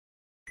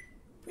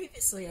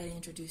Previously, I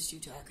introduced you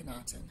to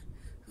Akhenaten,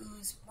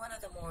 who's one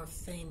of the more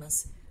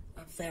famous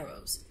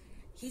pharaohs.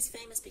 He's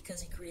famous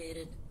because he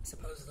created,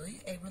 supposedly,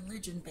 a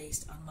religion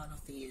based on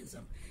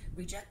monotheism,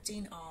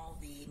 rejecting all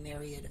the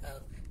myriad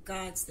of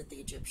gods that the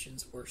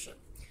Egyptians worship.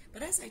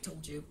 But as I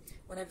told you,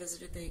 when I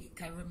visited the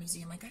Cairo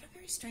Museum, I got a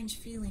very strange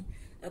feeling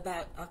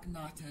about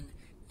Akhenaten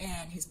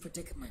and his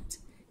predicament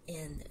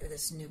in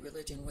this new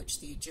religion, which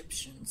the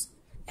Egyptians,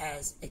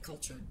 as a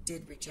culture,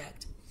 did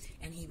reject.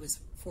 And he was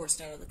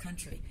forced out of the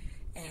country.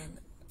 And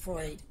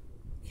Freud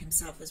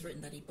himself has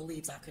written that he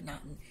believes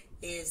Akhenaten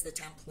is the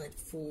template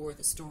for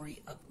the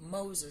story of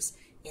Moses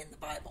in the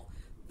Bible.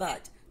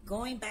 But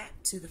going back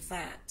to the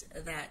fact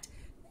that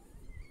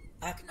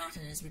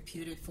Akhenaten is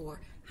reputed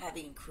for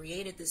having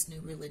created this new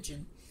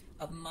religion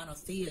of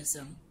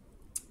monotheism,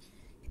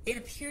 it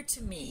appeared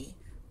to me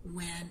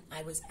when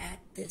I was at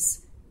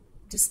this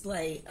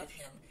display of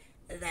him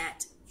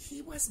that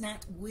he was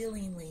not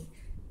willingly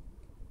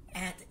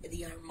at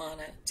the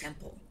Amarna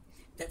temple,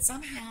 that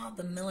somehow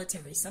the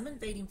military, some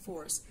invading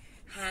force,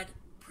 had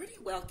pretty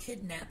well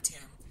kidnapped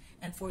him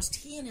and forced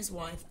he and his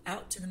wife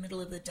out to the middle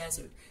of the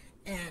desert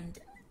and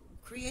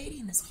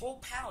creating this whole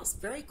palace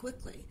very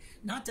quickly,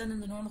 not done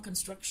in the normal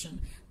construction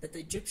that the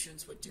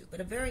Egyptians would do, but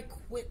a very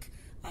quick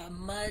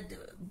mud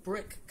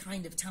brick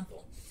kind of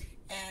temple.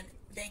 And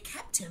they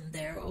kept him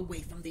there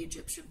away from the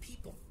Egyptian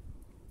people.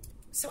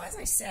 So as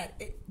I said,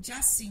 it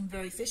just seemed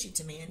very fishy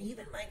to me, and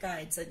even my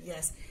guide said,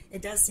 yes,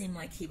 it does seem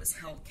like he was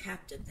held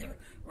captive there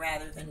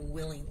rather than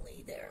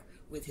willingly there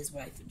with his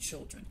wife and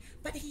children.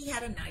 But he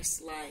had a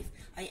nice life.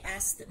 I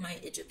asked my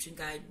Egyptian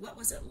guide, what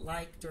was it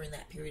like during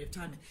that period of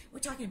time? We're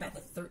talking about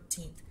the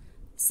 13th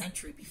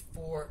century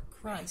before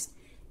Christ.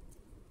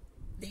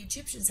 The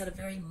Egyptians had a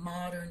very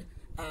modern,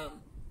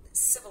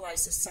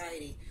 civilized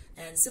society,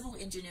 and civil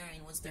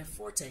engineering was their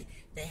forte.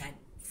 They had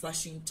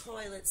flushing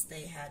toilets,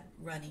 they had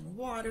running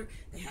water,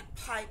 they had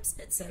pipes,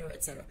 etc.,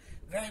 etc.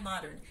 Very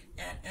modern.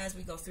 And as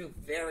we go through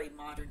very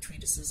modern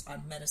treatises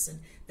on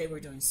medicine, they were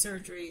doing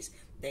surgeries,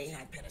 they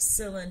had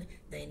penicillin,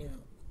 they knew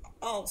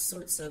all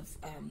sorts of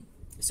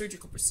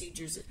surgical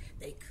procedures.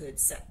 They could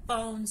set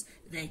bones,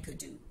 they could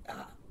do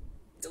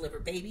deliver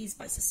babies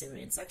by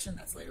cesarean section,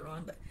 that's later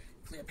on, but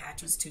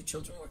Cleopatra's 2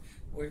 children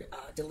were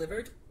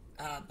delivered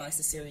by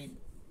cesarean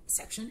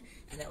section,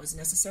 and that was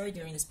necessary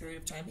during this period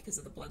of time because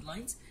of the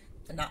bloodlines.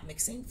 The not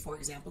mixing, for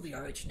example, the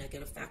Rh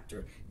negative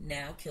factor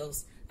now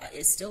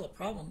is still a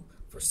problem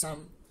for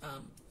some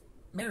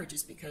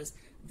marriages because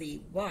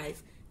the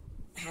wife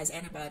has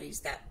antibodies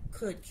that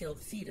could kill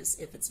the fetus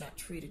if it's not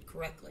treated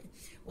correctly.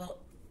 Well,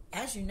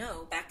 as you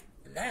know, back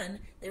then,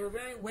 they were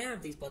very aware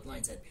of these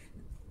bloodlines.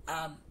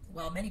 And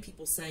while many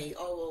people say,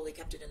 oh, well, they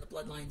kept it in the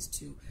bloodlines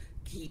to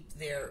keep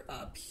their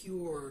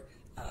pure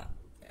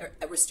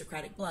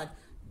aristocratic blood,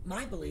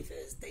 my belief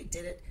is they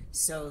did it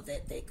so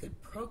that they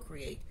could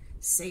procreate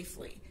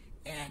safely,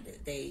 and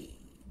they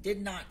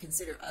did not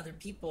consider other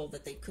people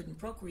that they couldn't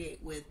procreate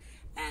with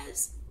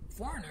as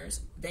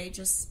foreigners. They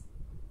just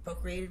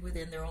procreated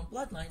within their own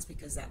bloodlines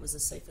because that was the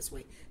safest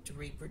way to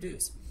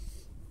reproduce.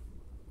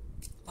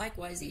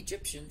 Likewise, the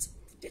Egyptians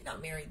did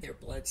not marry their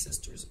blood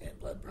sisters and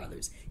blood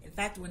brothers. In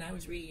fact, when I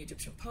was reading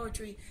Egyptian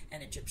poetry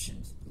and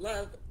Egyptian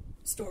love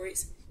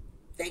stories,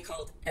 they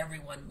called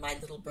everyone my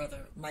little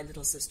brother, my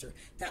little sister.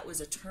 That was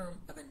a term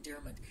of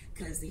endearment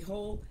because the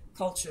whole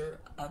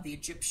culture of the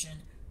Egyptian,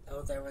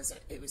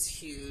 it was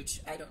huge.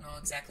 I don't know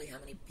exactly how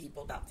many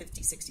people, about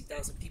 50,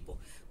 60,000 people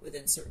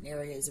within certain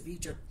areas of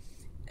Egypt.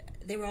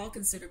 They were all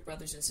considered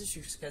brothers and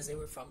sisters because they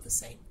were from the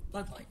same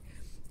bloodline.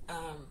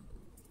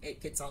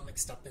 It gets all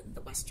mixed up in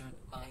the Western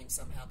mind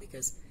somehow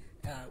because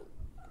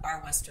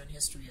our Western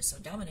history is so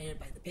dominated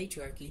by the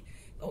patriarchy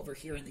over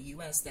here in the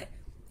U.S. that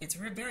it's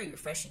very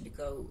refreshing to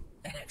go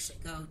and actually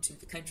go to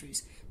the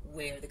countries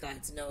where the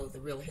guides know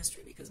the real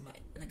history, because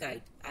the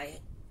guide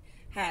I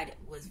had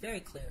was very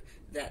clear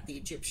that the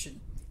Egyptian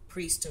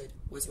priesthood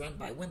was run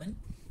by women,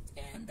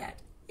 and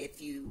that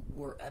if you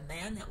were a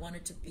man that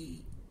wanted to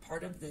be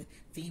part of the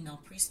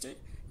female priesthood,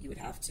 you would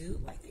have to,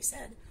 like they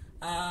said,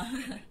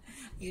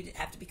 you'd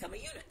have to become a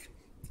eunuch.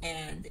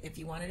 And if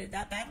you wanted it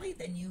that badly,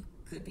 then you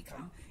could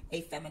become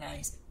a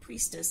feminized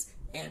priestess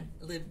and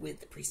live with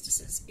the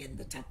priestesses in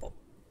the temple.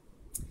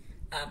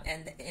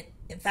 And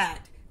in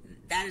fact,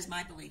 that is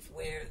my belief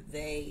where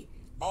it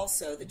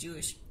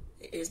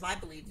is my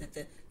belief that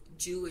the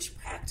Jewish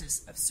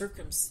practice of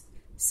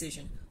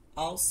circumcision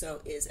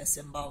also is a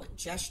symbolic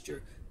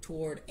gesture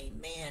toward a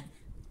man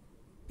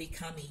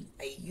becoming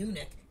a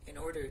eunuch in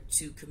order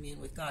to commune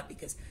with God,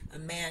 because a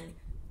man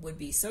would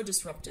be so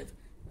disruptive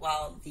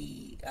while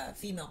the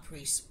female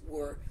priests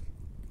were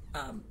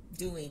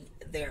doing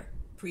their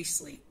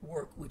priestly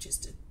work, which is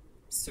to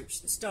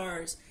search the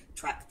stars,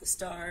 track the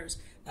stars,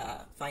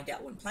 find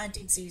out when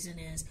planting season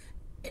is.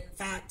 In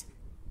fact,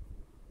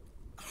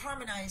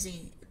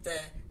 harmonizing the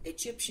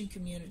Egyptian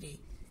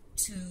community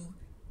to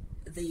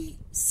the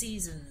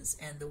seasons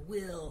and the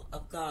will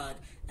of God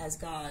as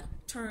God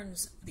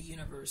turns the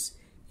universe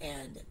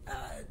and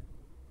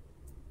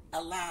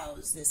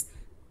allows this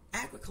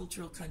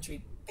agricultural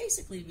country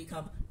basically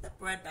become the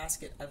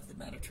breadbasket of the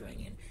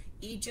Mediterranean.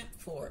 Egypt,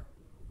 for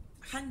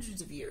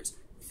hundreds of years,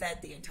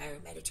 fed the entire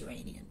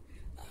Mediterranean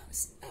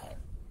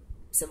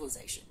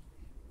civilization.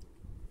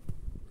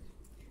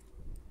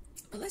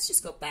 But let's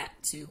just go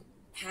back to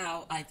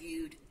how I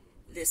viewed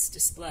this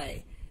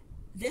display.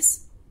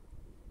 This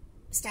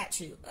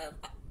statue of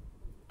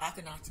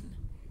Akhenaten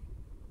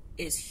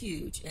is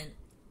huge, and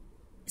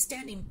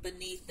standing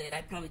beneath it,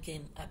 I probably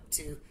came up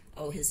to,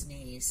 his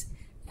knees,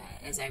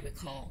 as I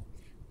recall.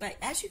 But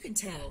as you can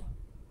tell,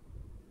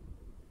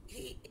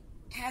 he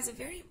has a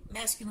very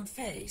masculine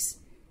face,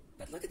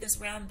 but look at this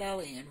round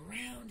belly and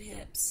round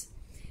hips.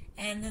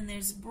 And then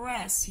there's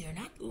breasts here,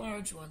 not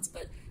large ones,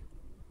 but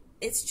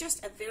it's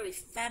just a very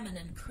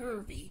feminine,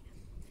 curvy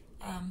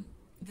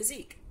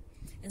physique.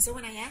 And so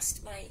when I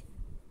asked my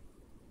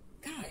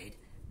guide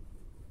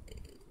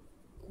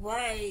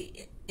why,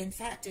 in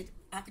fact, did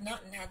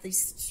Akhenaten have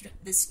this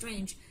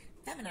strange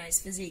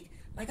feminized physique,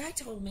 my guide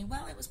told me,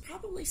 well, it was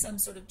probably some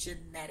sort of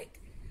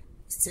genetic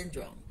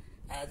syndrome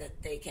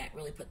that they can't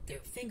really put their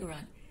finger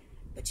on.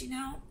 But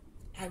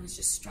I was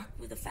just struck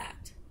with the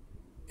fact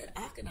that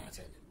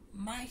Akhenaten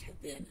might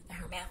have been a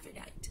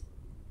hermaphrodite.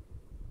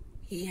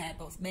 He had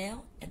both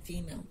male and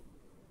female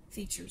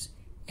features,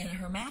 and a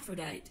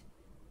hermaphrodite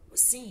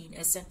was seen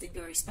as something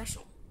very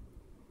special.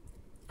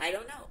 I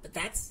don't know, but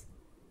that's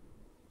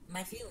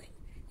my feeling.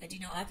 And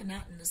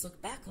Akhenaten is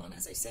looked back on,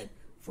 as I said.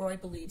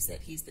 Freud believes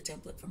that he's the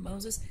template for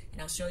Moses,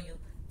 and I'll show you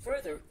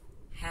further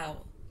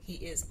how he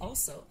is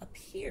also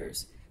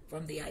appears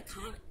from the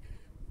iconic,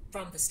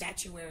 from the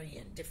statuary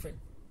and different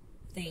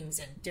things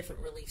and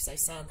different reliefs I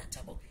saw in that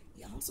temple.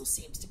 He also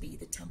seems to be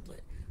the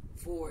template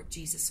for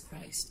Jesus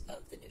Christ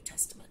of the New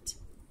Testament.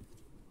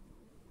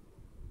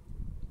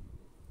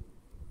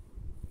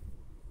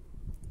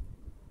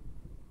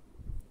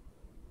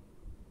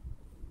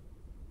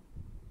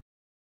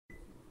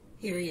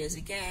 Here he is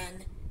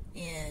again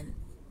in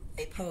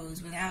a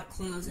pose without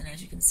clothes, and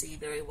as you can see,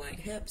 very wide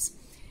hips.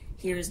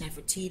 Here is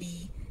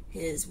Nefertiti,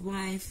 his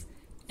wife,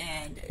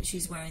 and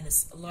she's wearing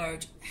this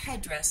large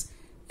headdress,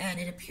 and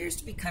it appears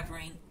to be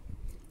covering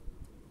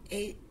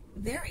a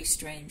very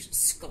strange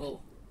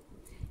skull,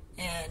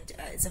 and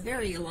it's a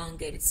very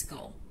elongated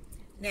skull.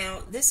 Now,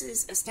 this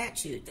is a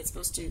statue that's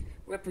supposed to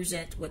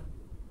represent what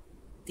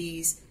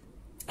these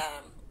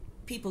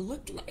people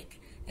looked like,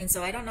 and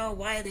so I don't know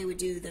why they would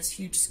do this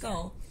huge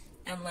skull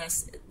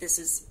unless this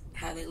is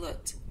how they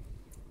looked.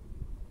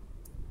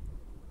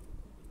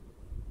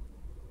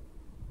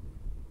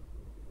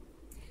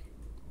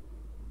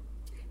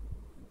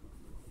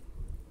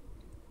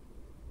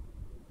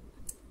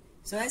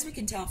 So as we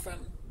can tell from,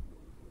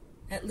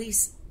 at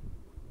least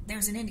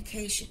there's an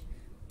indication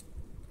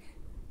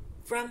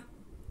from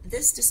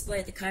this display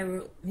at the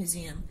Cairo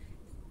Museum,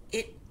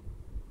 it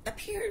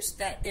appears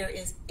that there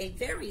is a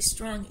very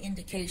strong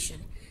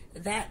indication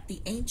that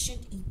the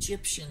ancient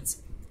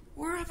Egyptians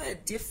were of a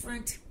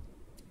different,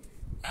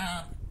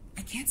 I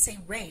can't say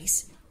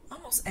race,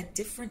 almost a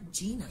different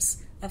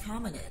genus of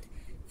hominid.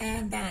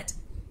 And that,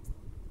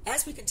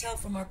 as we can tell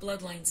from our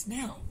bloodlines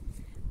now,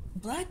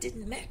 blood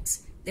didn't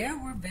mix. There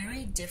were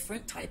very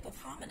different type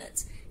of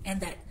hominids,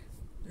 and that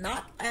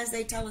not as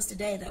they tell us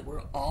today that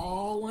we're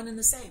all one and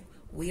the same.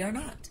 We are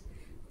not.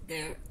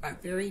 There are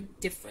very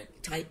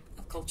different type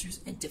of cultures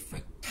and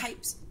different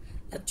types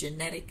of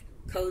genetic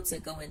codes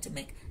that go in to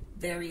make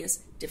various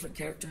different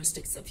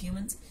characteristics of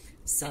humans.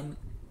 Some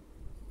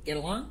get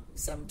along,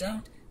 some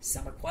don't.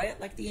 Some are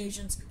quiet like the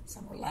Asians,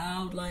 some are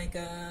loud like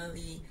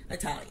the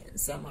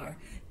Italians, some are,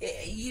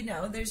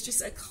 there's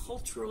just a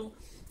cultural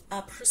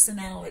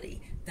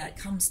personality that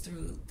comes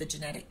through the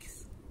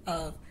genetics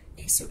of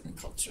a certain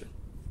culture.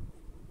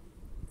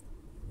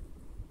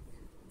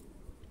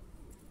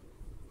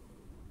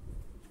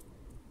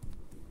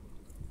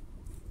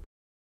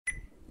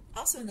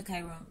 Also in the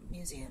Cairo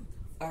Museum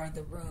are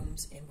the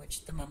rooms in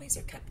which the mummies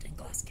are kept in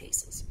glass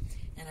cases.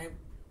 And I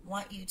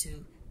want you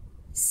to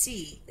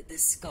see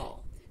this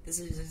skull. This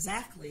is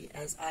exactly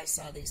as I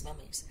saw these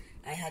mummies.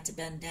 I had to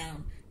bend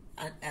down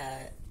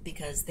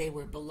because they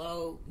were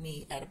below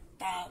me at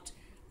about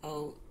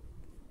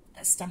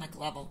a stomach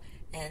level,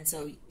 and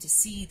so to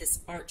see this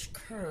arch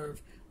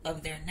curve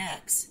of their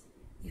necks,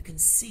 you can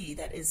see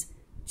that is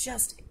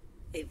just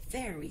a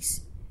very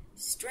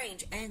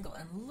strange angle.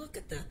 And look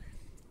at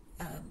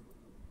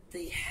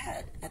the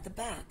head at the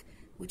back,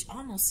 which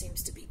almost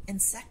seems to be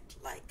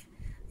insect-like.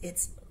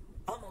 It's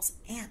almost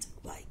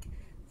ant-like.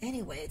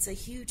 Anyway, it's a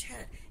huge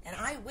head, and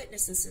I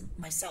witnessed this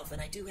myself,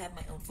 and I do have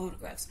my own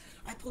photographs.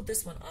 I pulled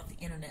this one off the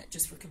internet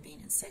just for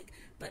convenience sake,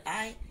 but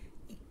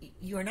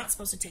you are not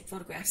supposed to take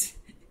photographs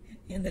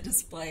in the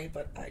display,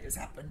 but I just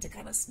happened to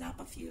kind of snap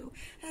a few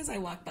as I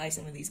walked by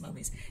some of these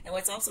mummies. And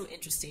what's also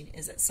interesting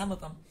is that some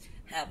of them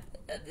have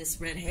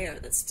this red hair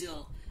that's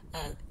still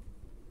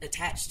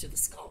attached to the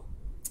skull.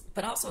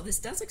 But also, this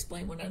does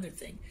explain one other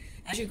thing.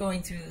 As you're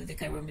going through the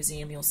Cairo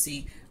Museum, you'll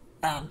see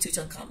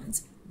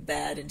Tutankhamun's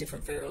bed and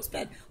different pharaohs'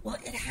 bed. Well,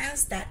 it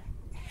has that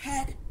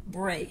head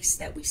brace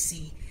that we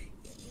see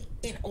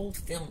in old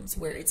films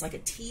where it's like a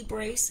T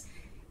brace.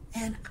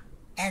 And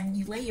and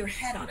you lay your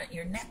head on it,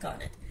 your neck on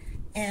it.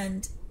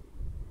 And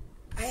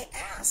I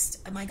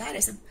asked my guide, I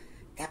said,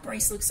 that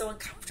brace looks so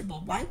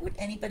uncomfortable. Why would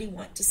anybody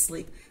want to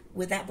sleep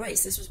with that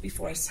brace? This was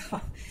before I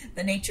saw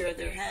the nature of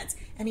their heads.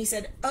 And he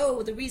said,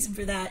 oh, the reason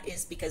for that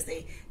is because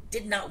they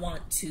did not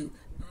want to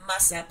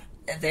muss up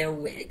their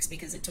wigs,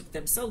 because it took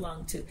them so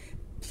long to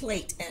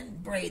plait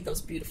and braid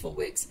those beautiful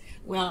wigs.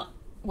 Well,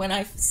 when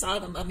I saw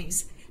the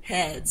mummies'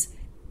 heads,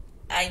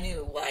 I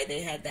knew why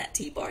they had that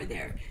T-bar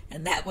there,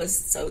 and that was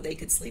so they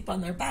could sleep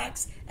on their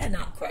backs and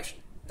not crush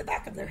the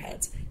back of their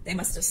heads. They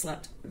must have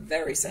slept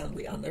very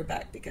soundly on their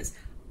back, because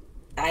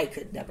I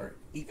could never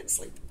even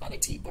sleep on a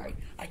T-bar.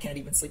 I can't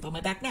even sleep on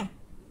my back now.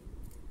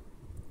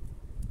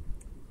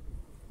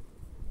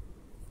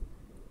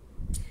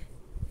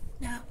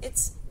 Now,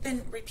 it's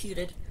been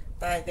reputed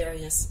by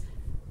various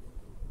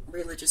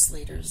religious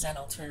leaders and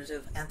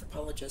alternative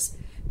anthropologists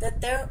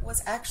that there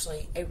was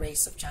actually a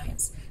race of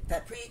giants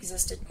that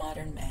pre-existed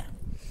modern man.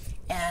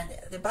 And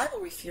the Bible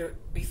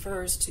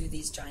refers to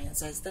these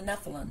giants as the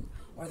Nephilim,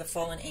 or the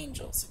fallen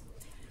angels.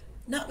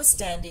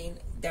 Notwithstanding,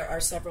 there are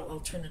several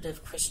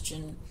alternative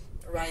Christian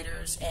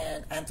writers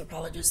and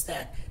anthropologists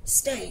that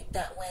state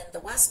that when the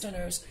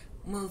Westerners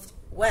moved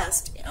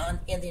west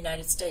in the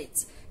United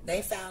States,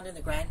 they found in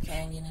the Grand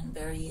Canyon and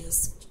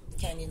various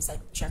canyons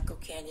like Chaco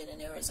Canyon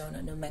in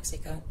Arizona, New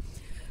Mexico,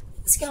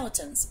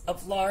 skeletons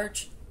of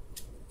large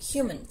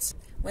humans.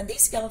 When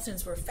these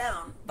skeletons were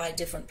found by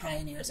different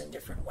pioneers and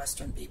different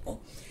Western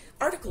people,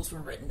 articles were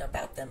written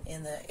about them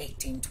in the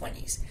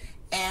 1820s.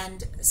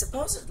 And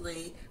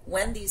supposedly,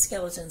 when these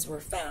skeletons were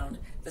found,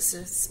 the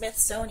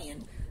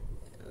Smithsonian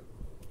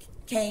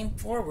came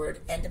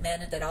forward and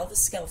demanded that all the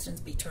skeletons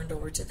be turned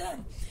over to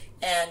them.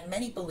 And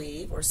many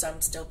believe, or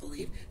some still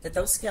believe, that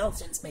those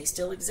skeletons may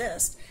still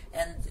exist,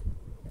 and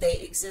they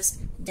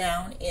exist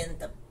down in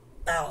the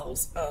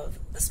bowels of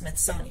the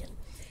Smithsonian.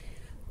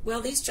 Well,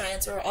 these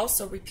giants are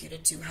also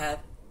reputed to have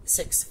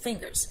 6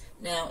 fingers.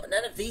 Now,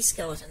 none of these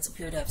skeletons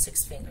appear to have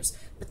 6 fingers,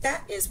 but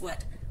that is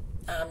what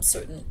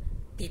certain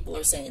people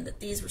are saying, that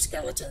these were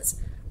skeletons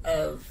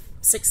of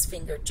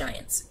 6-fingered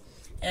giants.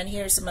 And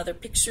here's some other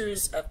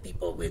pictures of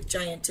people with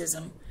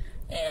giantism,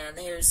 and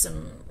here's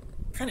some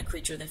kind of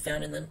creature they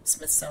found in the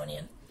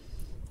Smithsonian.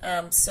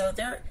 So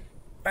there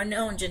are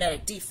known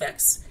genetic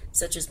defects,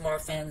 such as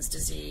Marfan's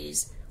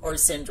disease or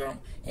syndrome,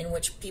 in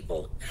which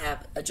people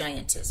have a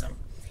giantism.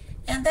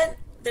 And then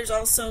there's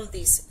also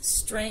these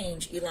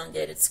strange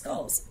elongated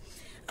skulls.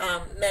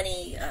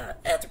 Many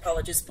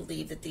anthropologists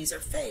believe that these are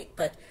fake,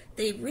 but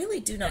they really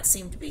do not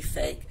seem to be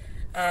fake.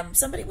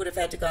 Somebody would have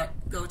had to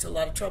go to a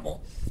lot of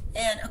trouble.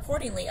 And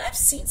accordingly, I've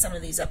seen some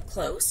of these up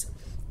close,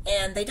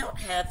 and they don't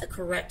have the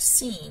correct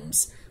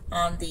seams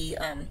on the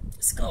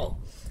skull.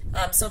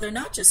 So they're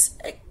not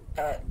just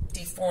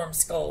deformed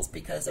skulls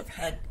because of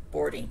head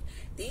boarding.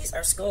 These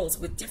are skulls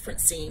with different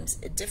seams,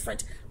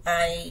 different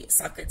eye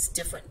sockets,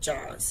 different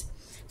jaws.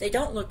 They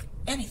don't look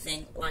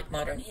anything like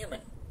modern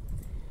human.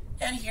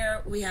 And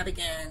here we have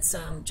again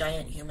some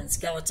giant human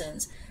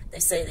skeletons. They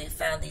say they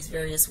found these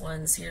various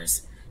ones.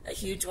 Here's a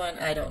huge one.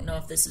 I don't know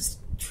if this is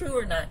true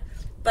or not,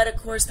 but of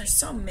course there's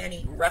so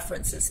many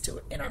references to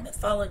it in our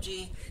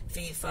mythology.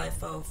 Fee, fi,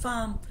 fo,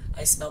 fum.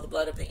 I smell the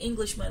blood of the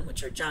Englishman,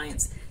 which are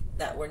giants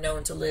that were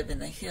known to live in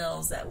the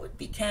hills that would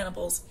be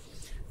cannibals.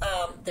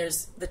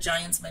 There's the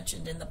giants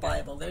mentioned in the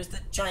Bible. There's the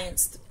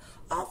giants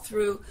all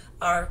through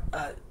our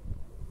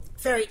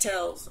fairy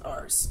tales,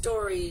 our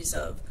stories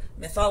of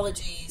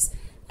mythologies,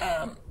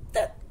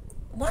 that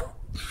one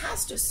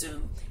has to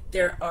assume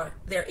there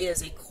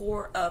is a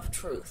core of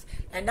truth,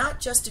 and not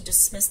just to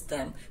dismiss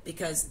them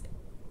because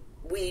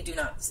we do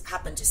not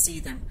happen to see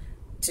them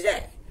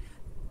today.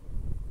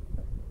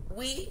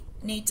 We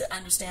need to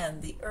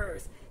understand the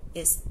earth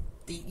is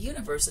the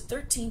universe of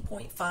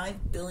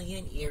 13.5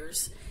 billion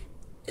years.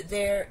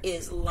 There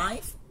is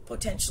life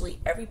potentially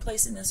every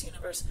place in this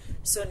universe,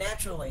 so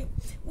naturally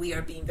we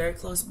are being very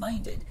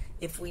close-minded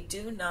if we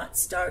do not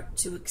start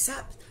to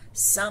accept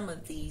some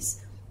of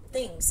these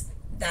things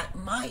that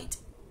might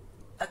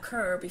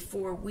occur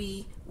before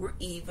we were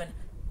even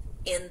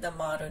in the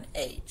modern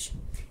age.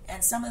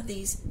 And some of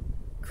these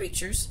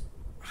creatures,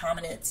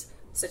 hominids,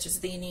 such as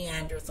the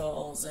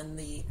Neanderthals and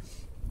the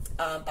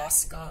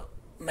Bosco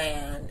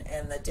man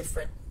and the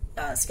different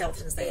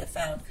skeletons they have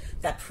found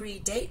that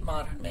predate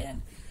modern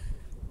man,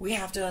 we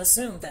have to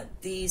assume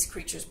that these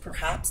creatures,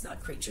 perhaps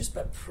not creatures,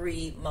 but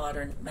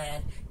pre-modern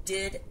man,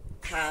 did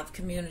have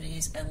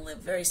communities and live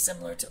very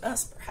similar to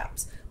us,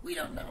 perhaps. We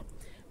don't know.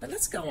 But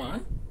let's go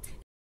on.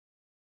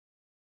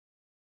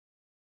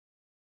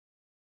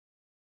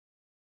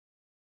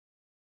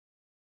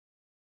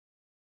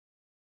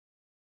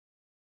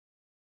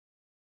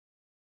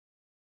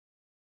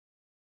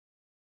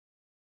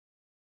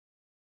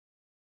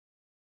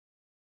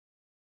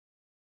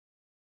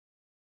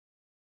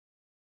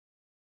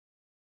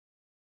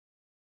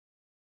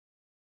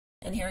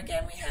 And here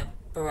again we have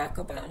Barack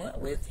Obama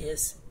with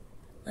his,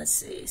 let's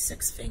see,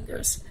 6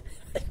 fingers.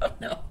 I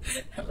don't know,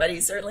 but he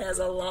certainly has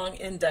a long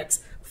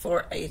index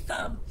for a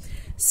thumb.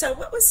 So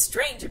what was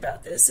strange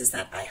about this is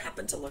that I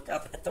happened to look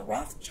up at the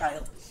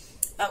Rothschild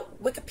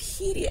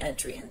Wikipedia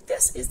entry, and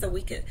this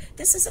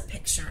is a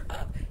picture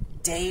of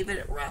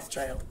David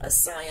Rothschild, a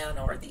scion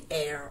or the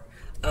heir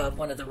of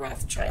one of the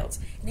Rothschilds,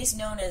 and he's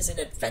known as an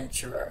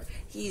adventurer.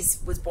 He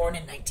was born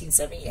in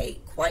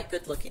 1978, quite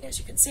good looking as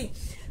you can see,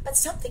 but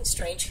something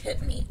strange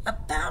hit me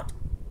about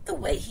the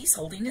way he's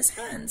holding his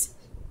hands.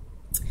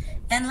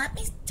 And let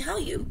me tell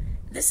you,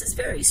 this is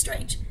very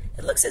strange.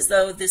 It looks as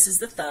though this is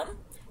the thumb.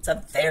 It's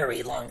a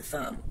very long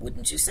thumb,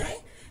 wouldn't you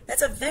say?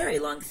 That's a very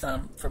long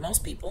thumb for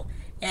most people,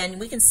 and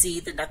we can see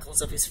the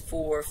knuckles of his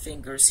 4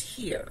 fingers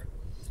here.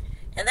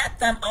 And that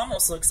thumb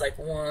almost looks like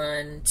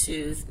 1,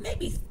 2,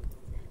 maybe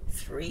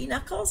 3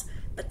 knuckles,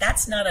 but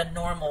that's not a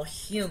normal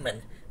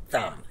human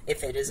thumb,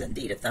 if it is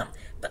indeed a thumb.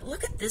 But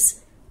look at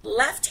this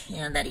left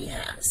hand that he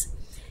has.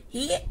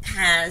 He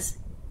has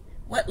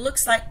what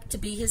looks like to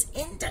be his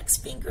index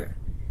finger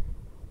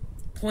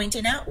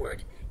pointing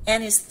outward,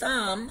 and his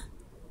thumb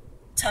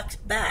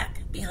tucked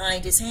back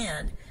behind his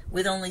hand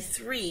with only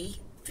 3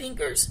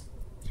 fingers.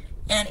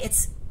 And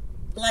it's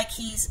like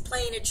he's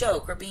playing a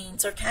joke or being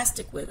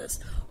sarcastic with us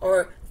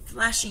or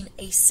flashing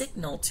a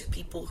signal to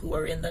people who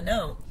are in the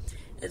know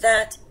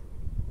that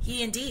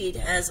he indeed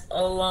has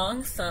a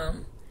long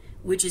thumb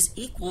which is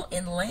equal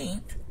in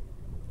length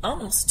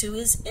almost to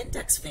his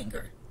index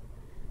finger.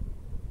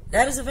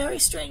 That is a very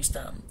strange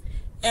thumb.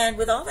 And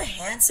with all the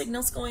hand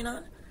signals going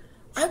on,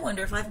 I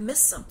wonder if I've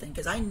missed something,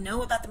 because I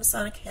know about the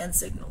Masonic hand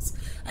signals.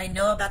 I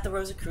know about the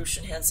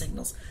Rosicrucian hand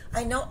signals.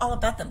 I know all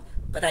about them,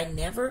 but I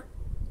never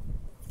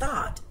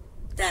thought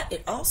that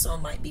it also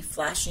might be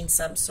flashing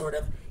some sort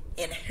of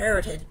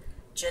inherited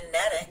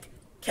genetic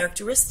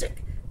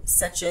characteristic,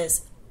 such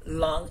as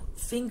long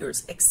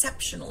fingers,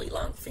 exceptionally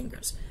long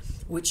fingers,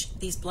 which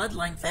these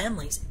bloodline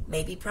families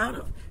may be proud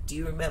of. Do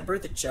you remember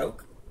the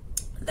joke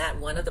that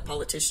one of the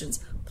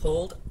politicians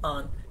pulled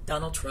on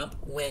Donald Trump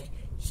when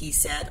he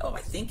said, I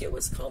think it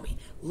was Comey,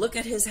 look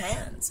at his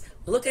hands,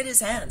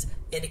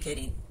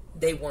 indicating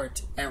they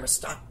weren't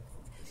aristocratic.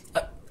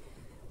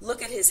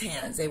 Look at his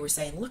hands. They were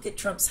saying, look at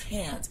Trump's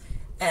hands.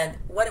 And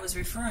what it was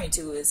referring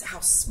to is how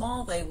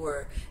small they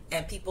were,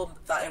 and people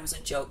thought it was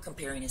a joke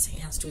comparing his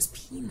hands to his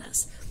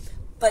penis.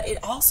 But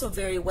it also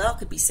very well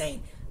could be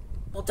saying,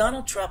 well,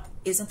 Donald Trump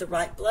isn't the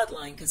right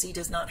bloodline because he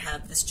does not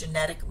have this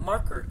genetic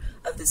marker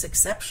of this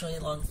exceptionally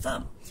long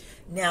thumb.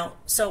 Now,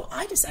 so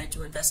I decided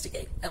to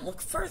investigate and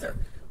look further.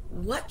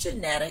 What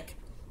genetic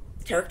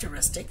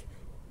characteristic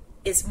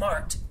is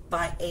marked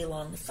by a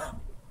long thumb?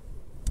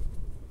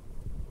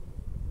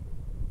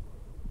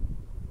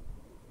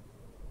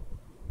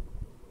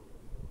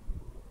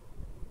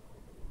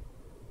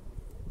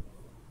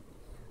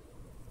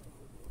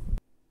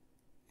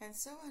 And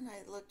so when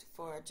I looked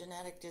for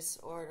genetic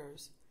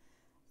disorders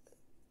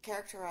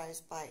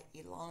characterized by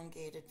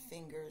elongated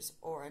fingers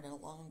or an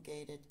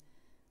elongated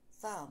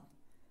thumb,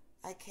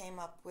 I came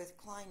up with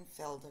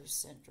Klinefelter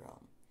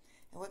syndrome.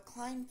 And what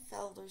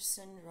Klinefelter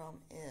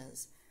syndrome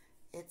is,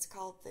 it's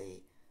called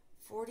the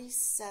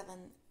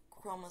 47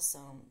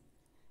 chromosome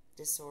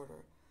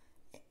disorder.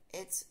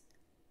 It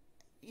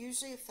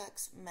usually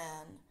affects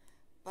men,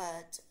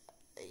 but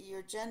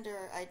your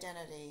gender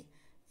identity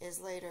is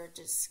later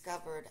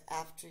discovered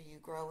after you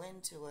grow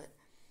into it.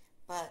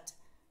 But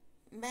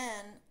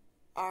men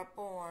are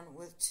born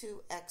with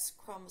 2 X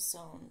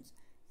chromosomes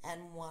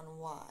and 1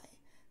 Y.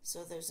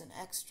 So there's an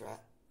extra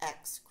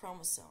X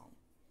chromosome.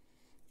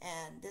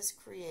 And this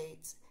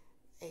creates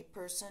a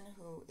person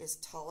who is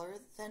taller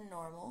than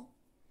normal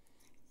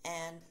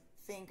and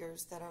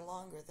fingers that are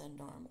longer than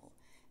normal.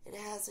 It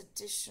has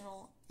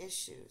additional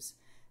issues.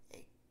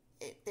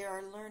 There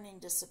are learning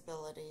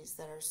disabilities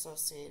that are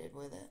associated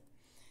with it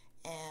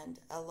and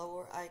a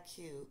lower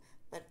IQ,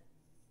 but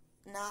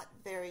not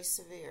very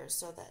severe,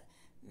 so that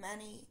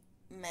many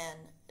men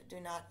do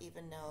not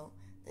even know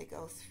they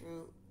go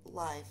through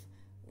life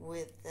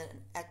with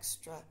an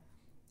extra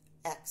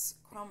X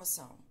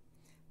chromosome.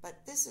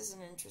 But this is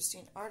an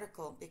interesting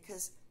article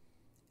because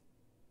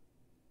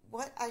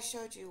what I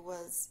showed you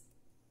was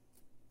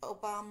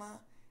Obama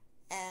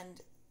and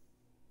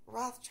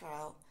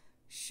Rothschild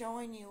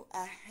showing you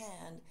a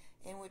hand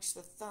in which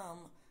the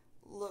thumb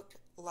looked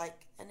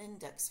like an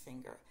index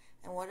finger.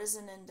 And what does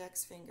an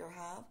index finger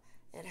have?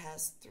 It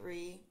has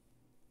three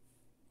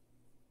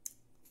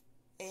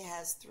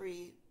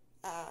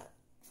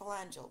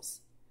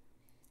phalanges.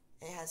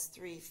 It has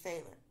 3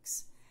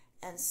 phalanx.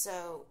 And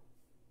so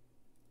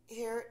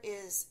here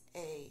is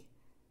a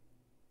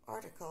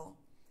article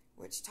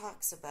which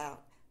talks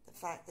about the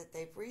fact that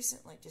they've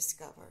recently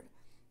discovered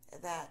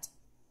that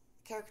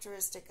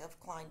characteristic of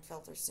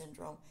Klinefelter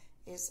syndrome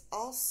is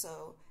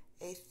also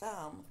a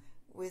thumb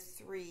with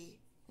 3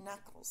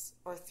 knuckles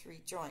or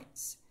 3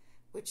 joints,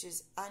 which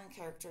is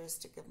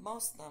uncharacteristic of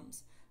most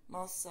thumbs.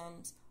 Most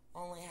thumbs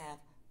only have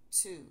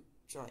 2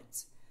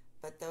 joints,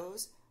 but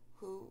those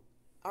who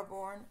are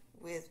born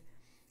with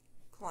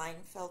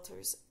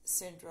Klinefelter's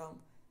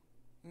syndrome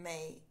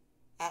may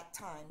at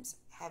times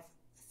have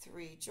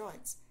 3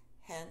 joints,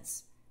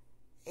 hence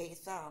a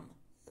thumb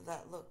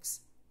that looks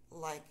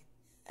like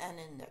and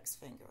index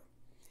finger.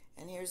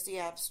 And here's the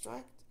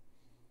abstract.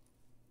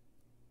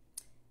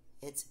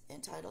 It's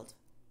entitled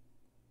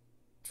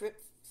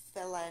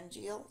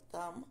Triphalangeal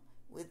Thumb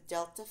with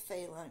Delta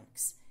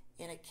Phalanx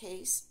in a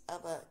Case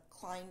of a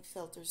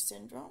Klinefelter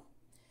Syndrome.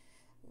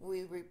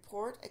 We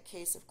report a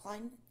case of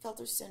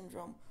Klinefelter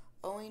syndrome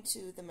owing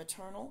to the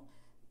maternal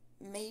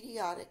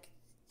meiotic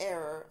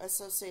error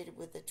associated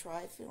with the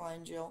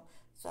triphalangeal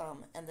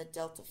thumb and the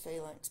delta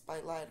phalanx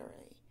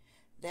bilaterally.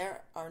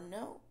 There are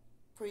no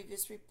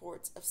previous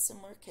reports of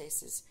similar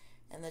cases,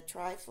 and the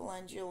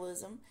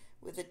triphalangealism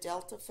with the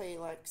delta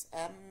phalanx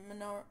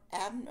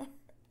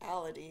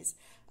abnormalities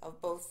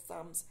of both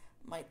thumbs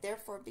might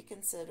therefore be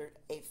considered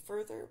a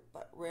further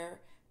but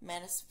rare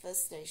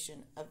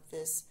manifestation of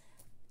this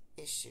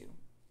issue.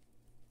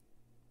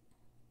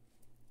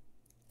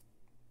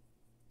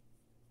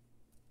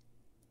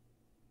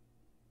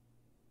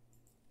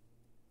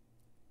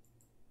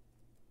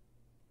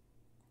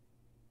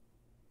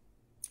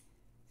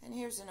 And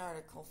here's an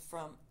article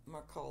from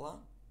Mercola.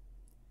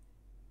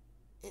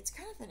 It's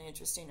kind of an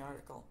interesting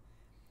article.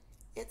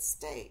 It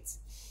states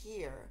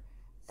here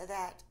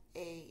that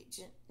a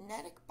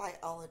genetic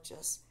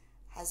biologist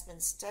has been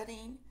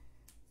studying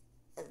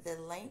the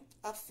length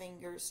of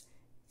fingers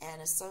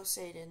and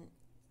associating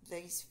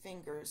these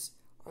fingers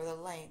or the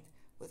length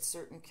with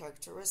certain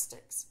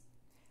characteristics.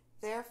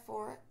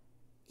 Therefore,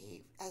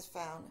 he has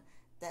found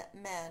that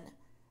men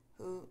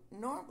who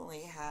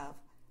normally have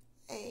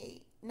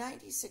a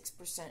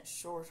 96%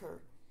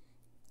 shorter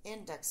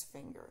index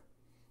finger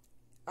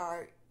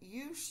are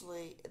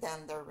usually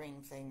than their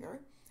ring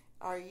finger,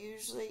 are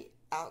usually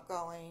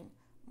outgoing,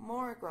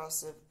 more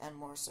aggressive, and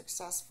more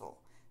successful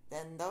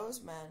than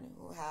those men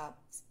who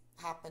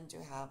happen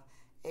to have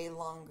a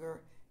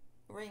longer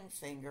ring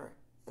finger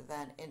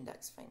than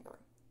index finger.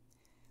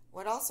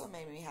 What also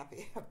made me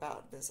happy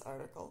about this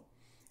article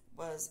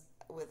was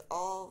with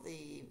all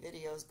the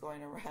videos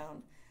going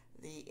around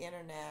the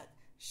internet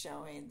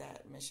showing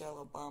that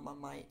Michelle Obama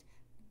might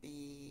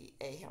be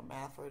a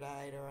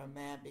hermaphrodite or a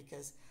man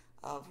because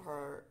of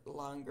her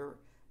longer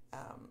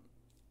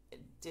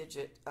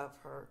digit of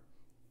her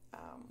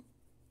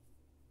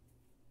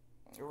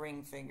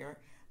ring finger.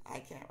 I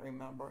can't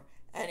remember.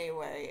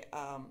 Anyway,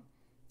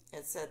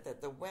 it said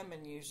that the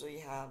women usually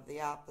have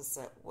the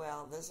opposite.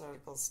 Well, this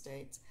article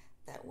states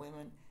that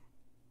women,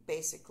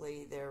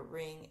 basically their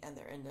ring and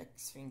their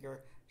index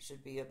finger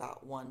should be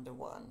about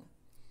 1-to-1.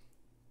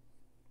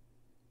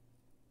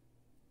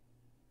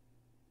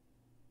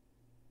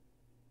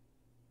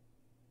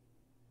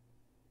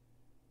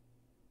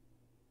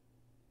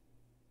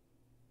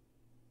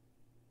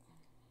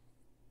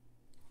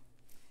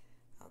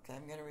 Okay,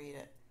 I'm going to read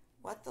it.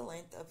 What the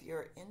length of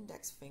your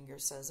index finger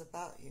says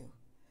about you.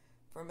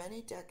 For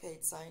many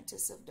decades,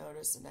 scientists have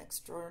noticed an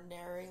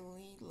extraordinary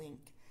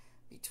link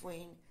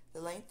between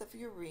the length of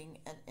your ring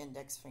and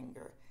index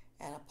finger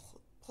and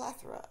a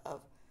plethora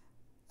of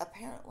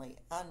apparently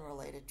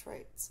unrelated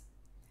traits.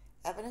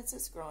 Evidence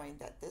is growing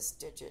that this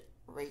digit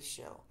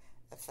ratio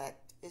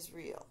effect is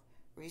real.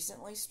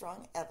 Recently,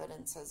 strong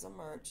evidence has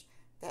emerged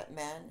that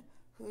men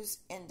whose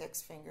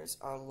index fingers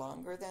are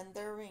longer than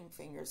their ring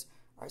fingers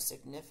are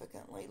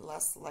significantly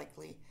less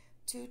likely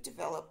to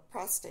develop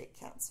prostate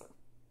cancer.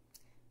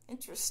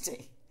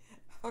 Interesting.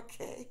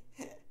 Okay.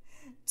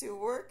 To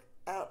work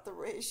out the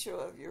ratio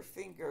of your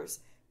fingers,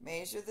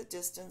 measure the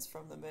distance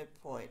from the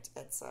midpoint,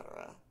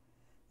 etc.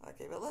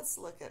 Okay, but let's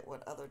look at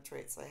what other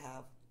traits I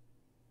have.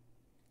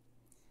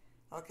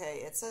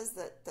 Okay, it says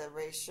that the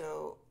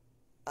ratio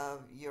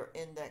of your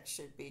index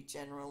should be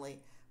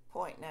generally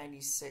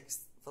 0.96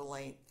 the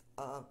length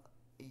of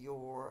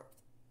your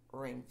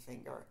ring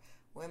finger.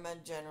 Women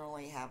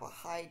generally have a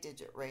high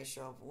digit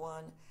ratio of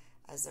 1,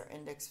 as their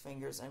index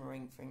fingers and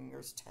ring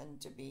fingers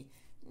tend to be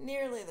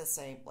nearly the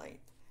same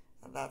length.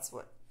 And that's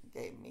what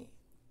gave me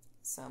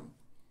some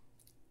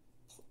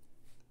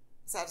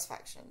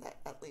satisfaction that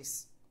at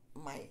least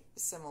my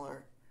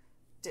similar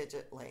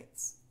digit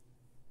lengths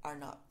are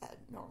not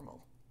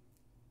abnormal.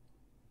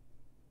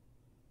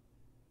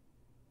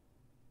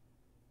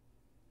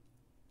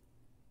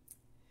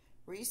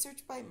 Research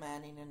by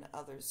Manning and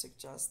others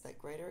suggests that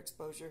greater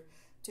exposure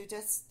to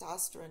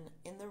testosterone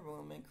in the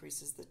womb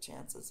increases the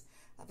chances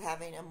of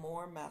having a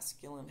more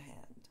masculine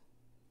hand,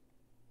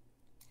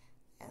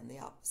 and the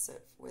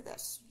opposite with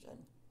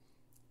estrogen.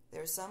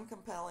 There is some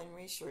compelling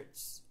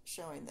research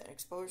showing that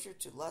exposure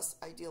to less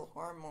ideal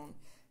hormone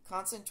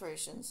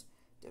concentrations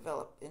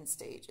develop in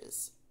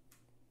stages.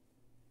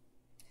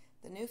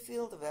 The new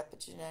field of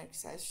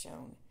epigenetics has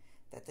shown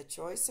that the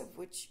choice of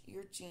which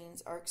your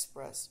genes are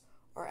expressed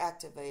or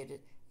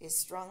activated is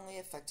strongly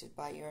affected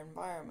by your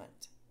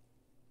environment.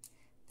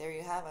 There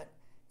you have it.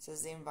 It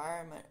says the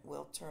environment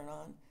will turn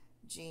on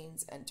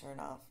genes and turn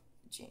off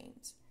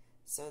genes.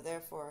 So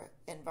therefore,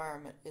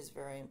 environment is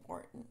very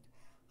important.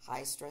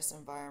 High stress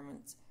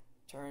environments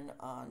turn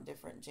on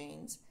different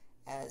genes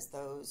as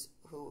those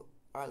who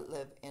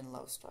live in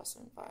low stress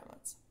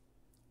environments.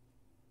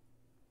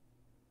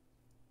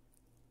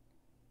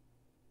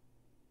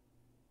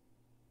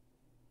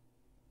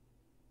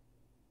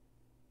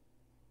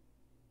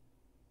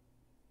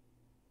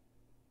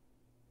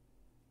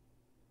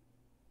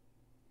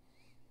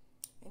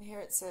 here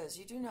it says,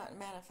 you do not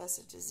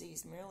manifest a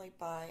disease merely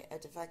by a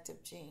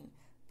defective gene,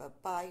 but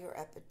by your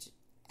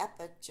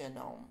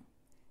epigenome.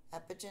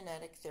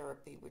 Epigenetic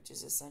therapy, which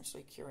is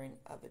essentially curing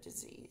of a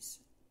disease.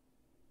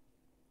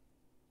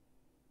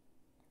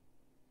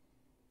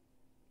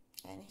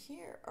 And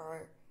here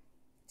are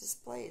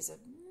displays of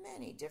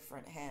many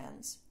different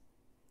hands.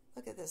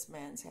 Look at this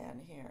man's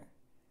hand here.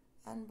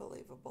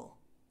 Unbelievable.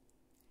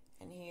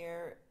 And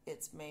here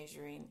it's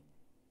measuring.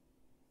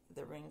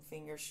 The ring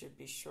finger should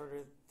be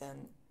shorter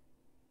than.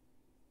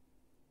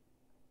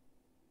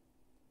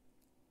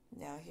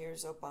 Now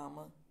here's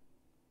Obama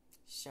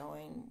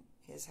showing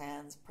his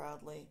hands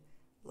proudly.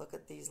 Look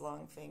at these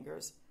long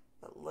fingers,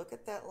 but look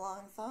at that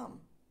long thumb.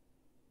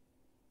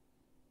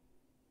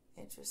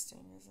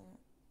 Interesting, isn't it?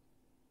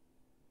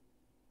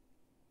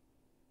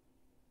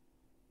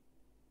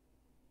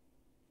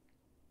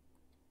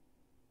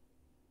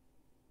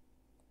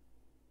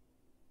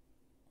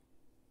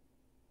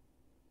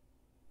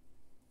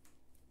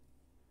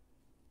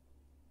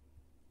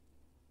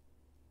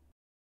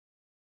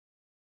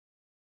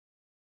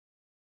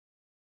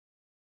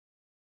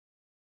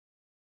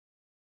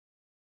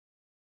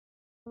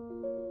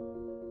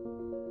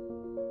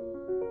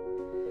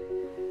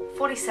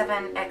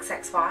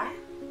 (47XXY),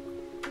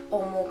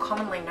 or more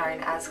commonly known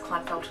as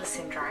Klinefelter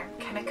syndrome,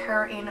 can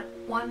occur in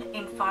 1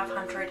 in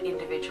 500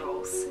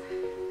 individuals.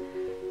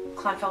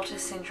 Klinefelter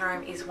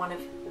syndrome is one of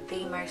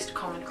the most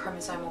common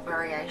chromosomal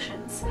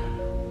variations,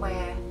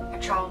 where a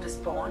child is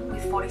born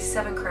with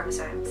 47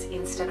 chromosomes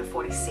instead of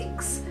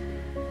 46.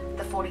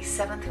 The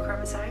 47th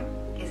chromosome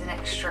is an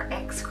extra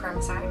X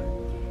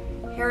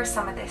chromosome. Here are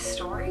some of their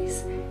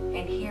stories,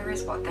 and here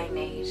is what they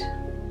need.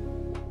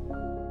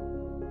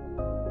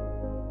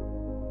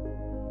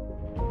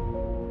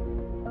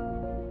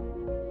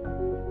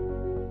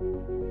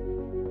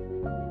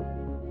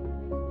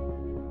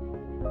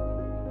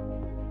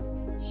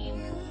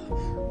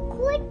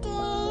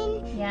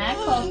 Yeah,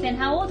 Colton,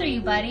 how old are you,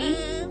 buddy?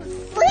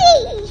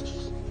 3.5.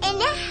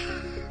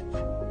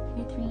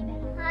 You're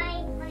 3.5.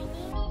 Hi, my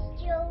name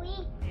is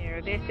Joey.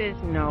 Here, this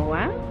is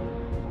Noah.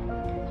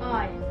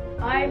 Hi,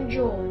 I'm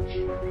George.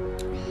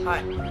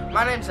 Hi,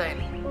 my name's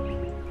Amy.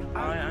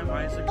 Hi, I'm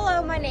Isaac.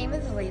 Hello, my name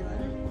is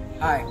Leland.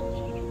 Hi,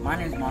 my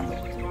name's Marco.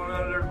 What's going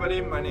on,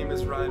 everybody? My name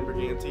is Ryan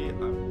Briganti.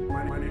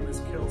 My name is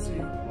Kelsey.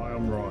 Hi,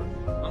 I'm Ron.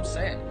 I'm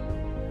Sam.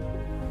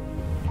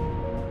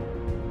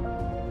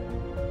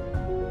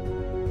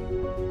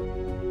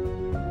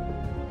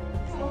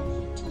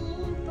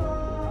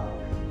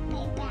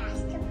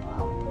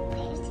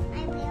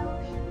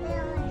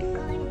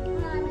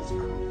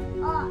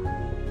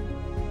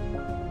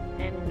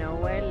 And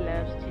Noah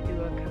loves to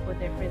do a couple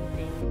different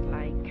things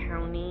like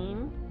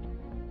counting.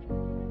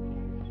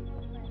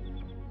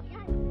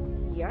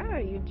 Yeah,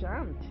 you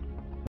jumped.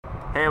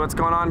 Hey, what's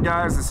going on,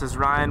 guys? This is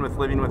Ryan with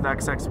Living with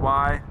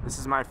XXY. This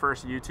is my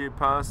first YouTube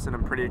post, and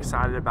I'm pretty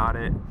excited about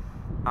it.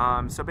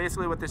 So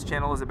basically what this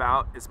channel is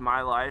about is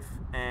my life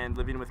and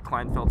living with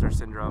Klinefelter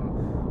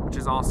syndrome, which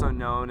is also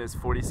known as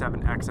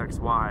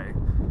 47XXY.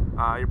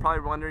 You're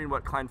probably wondering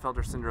what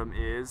Klinefelter syndrome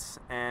is,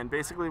 and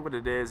basically what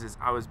it is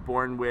I was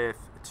born with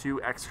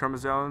 2 X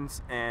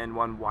chromosomes and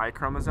 1 Y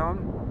chromosome.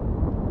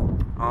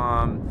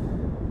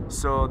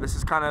 So this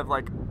is kind of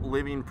like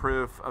living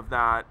proof of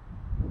that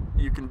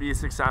you can be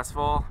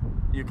successful,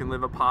 you can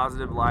live a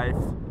positive life,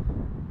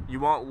 you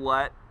won't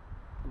let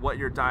what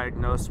you're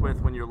diagnosed with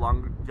when you're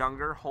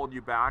younger hold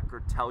you back or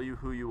tell you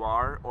who you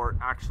are or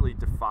actually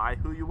defy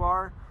who you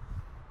are.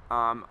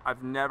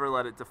 I've never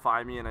let it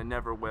defy me, and I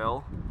never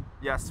will.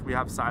 Yes, we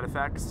have side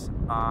effects.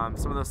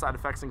 Some of those side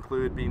effects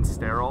include being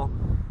sterile,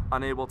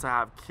 unable to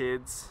have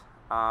kids.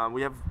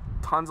 We have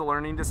tons of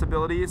learning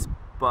disabilities,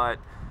 but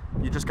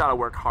you just gotta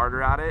work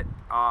harder at it.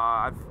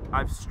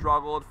 I've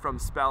struggled from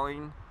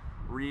spelling,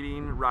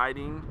 reading,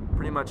 writing,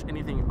 pretty much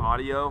anything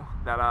audio,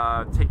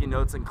 that taking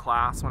notes in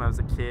class when I was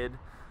a kid.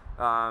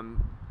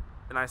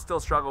 And I still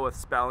struggle with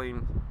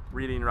spelling,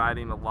 reading,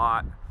 writing a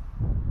lot.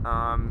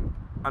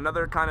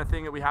 Another kind of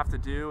thing that we have to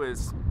do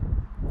is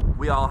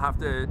we all have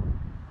to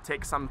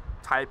take some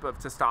type of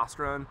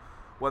testosterone,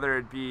 whether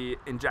it be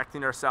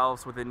injecting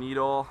ourselves with a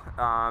needle.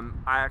 I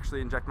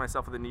actually inject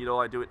myself with a needle.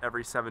 I do it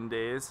every 7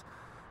 days.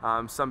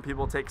 Some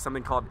people take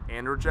something called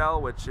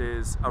androgel, which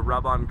is a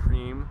rub-on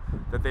cream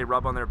that they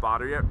rub on their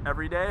body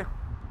every day.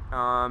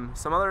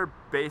 Some other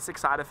basic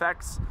side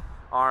effects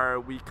are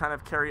we kind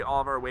of carry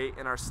all of our weight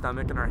in our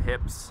stomach and our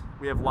hips.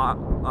 We have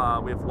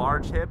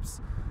large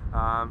hips.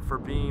 For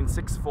being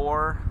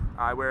 6'4",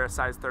 I wear a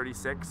size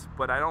 36,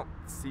 but I don't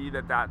see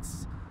that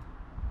that's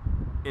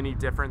any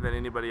different than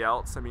anybody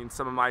else. I mean,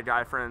 some of my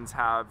guy friends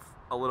have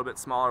a little bit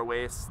smaller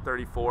waists,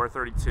 34,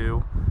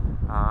 32.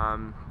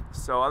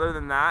 So other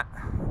than that,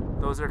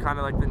 those are kind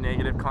of like the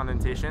negative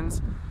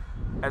connotations.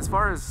 As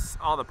far as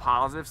all the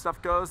positive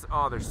stuff goes,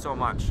 oh, there's so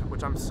much,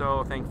 which I'm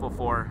so thankful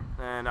for,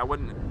 and I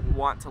wouldn't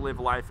want to live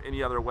life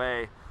any other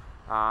way.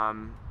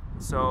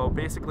 So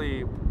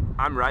basically,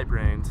 I'm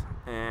right-brained,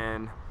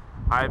 and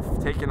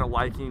I've taken a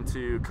liking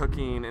to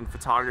cooking and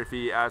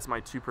photography as my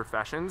 2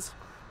 professions.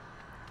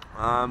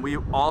 We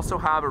also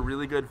have a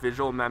really good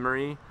visual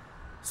memory,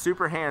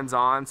 super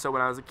hands-on. So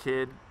when I was a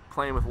kid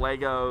playing with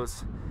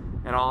Legos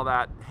and all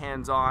that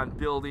hands-on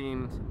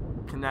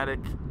building, kinetic,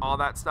 all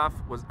that stuff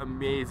was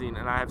amazing,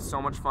 and I have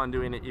so much fun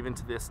doing it even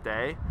to this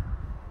day.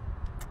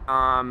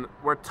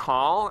 We're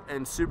tall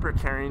and super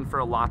caring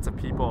for lots of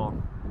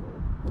people.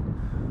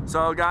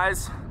 So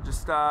guys,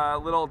 just a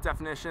little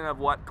definition of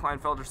what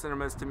Klinefelter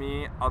syndrome is to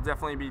me. I'll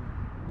definitely be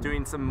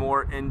doing some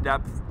more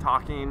in-depth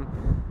talking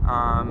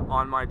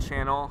on my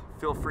channel.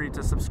 Feel free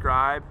to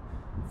subscribe,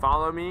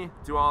 follow me,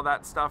 do all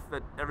that stuff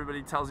that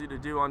everybody tells you to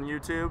do on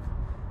YouTube.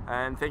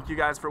 And thank you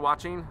guys for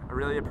watching. I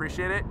really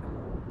appreciate it.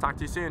 Talk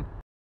to you soon.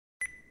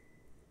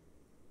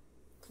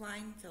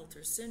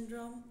 Klinefelter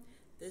syndrome.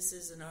 This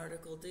is an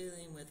article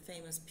dealing with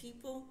famous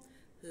people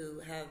who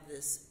have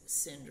this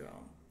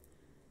syndrome.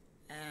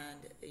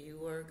 And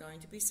you are going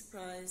to be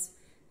surprised.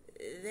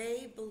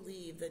 They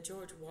believe that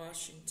George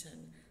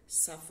Washington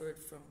suffered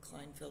from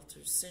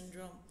Klinefelter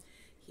syndrome.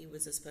 He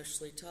was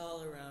especially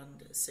tall,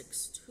 around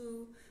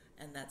 6'2",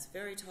 and that's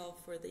very tall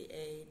for the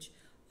age.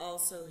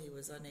 Also, he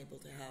was unable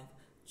to have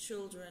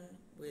children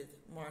with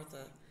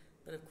Martha,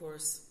 but of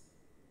course,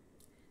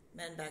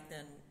 men back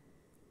then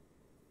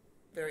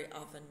very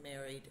often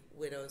married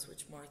widows,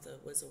 which Martha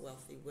was a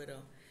wealthy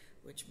widow,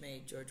 which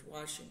made George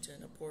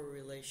Washington, a poor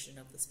relation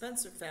of the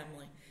Spencer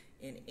family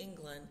in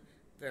England,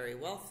 very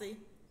wealthy.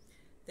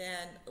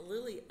 Then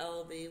Lily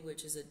Elvey,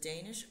 which is a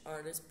Danish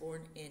artist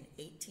born in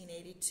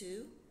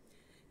 1882.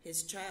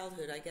 His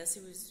childhood, I guess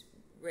he was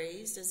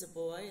raised as a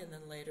boy and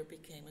then later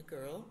became a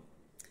girl.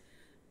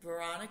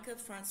 Veronica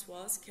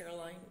Francoise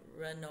Caroline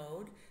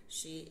Renaud,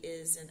 she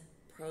is a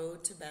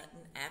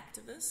pro-Tibetan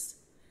activist.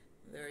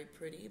 Very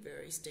pretty,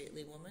 very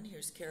stately woman.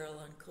 Here's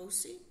Caroline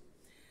Cosi.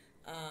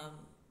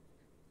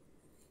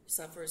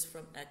 Suffers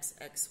from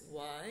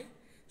XXY.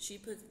 She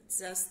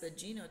possessed the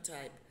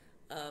genotype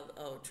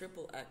of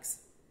triple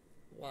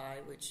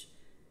XY, which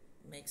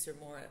makes her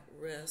more at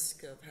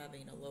risk of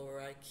having a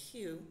lower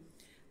IQ.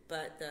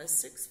 But the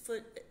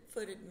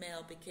 6-footed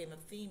male became a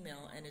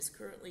female and is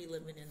currently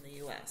living in the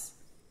U.S.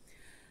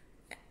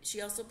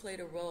 She also played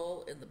a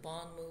role in the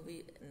Bond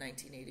movie in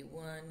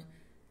 1981,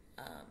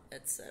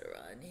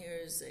 etc. And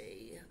here's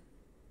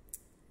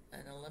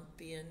an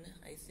Olympian,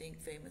 I think,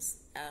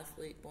 famous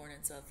athlete born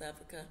in South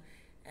Africa.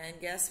 And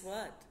guess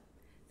what?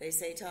 They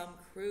say Tom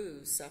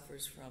Cruise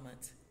suffers from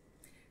it.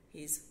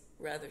 He's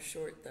rather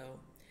short, though.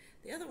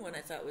 The other one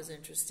I thought was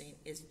interesting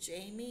is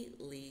Jamie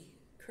Lee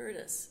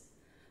Curtis.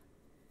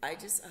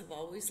 I've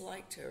always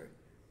liked her.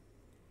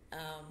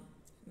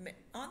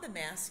 On the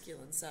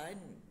masculine side,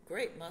 and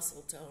great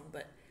muscle tone,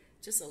 but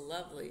just a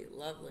lovely,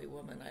 lovely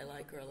woman. I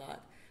like her a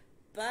lot.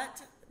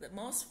 But the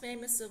most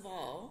famous of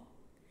all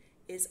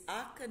is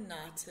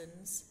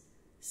Akhenaten's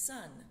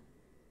son,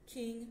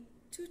 King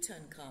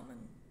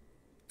Tutankhamun.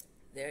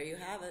 There you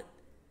have it.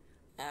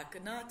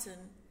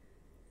 Akhenaten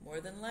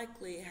more than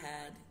likely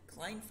had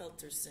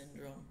Klinefelter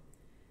syndrome.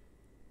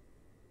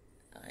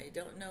 I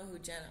don't know who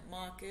Janet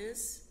Mock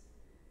is.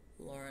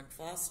 Lauren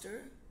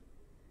Foster,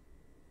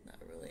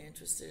 not really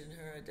interested in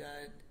her.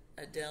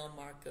 Adele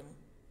Markham.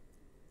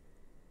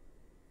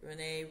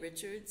 Renee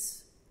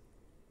Richards,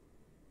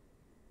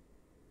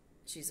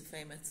 she's a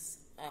famous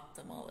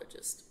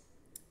ophthalmologist.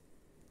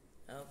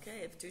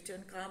 Okay, if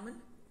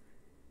Tutankhamun,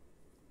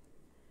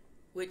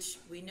 which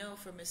we know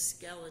from his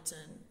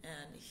skeleton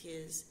and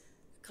his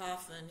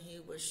coffin, he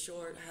was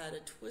short, had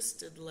a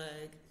twisted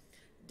leg,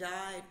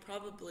 died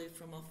probably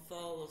from a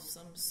fall of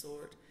some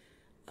sort.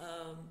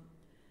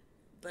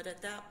 But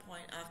at that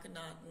point,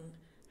 Akhenaten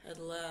had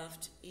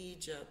left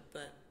Egypt,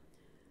 but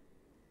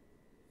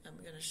I'm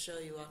going to show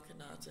you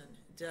Akhenaten.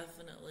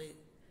 Definitely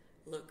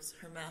looks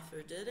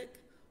hermaphroditic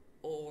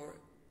or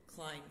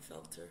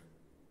Klinefelter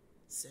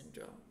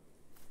syndrome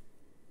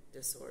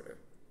disorder.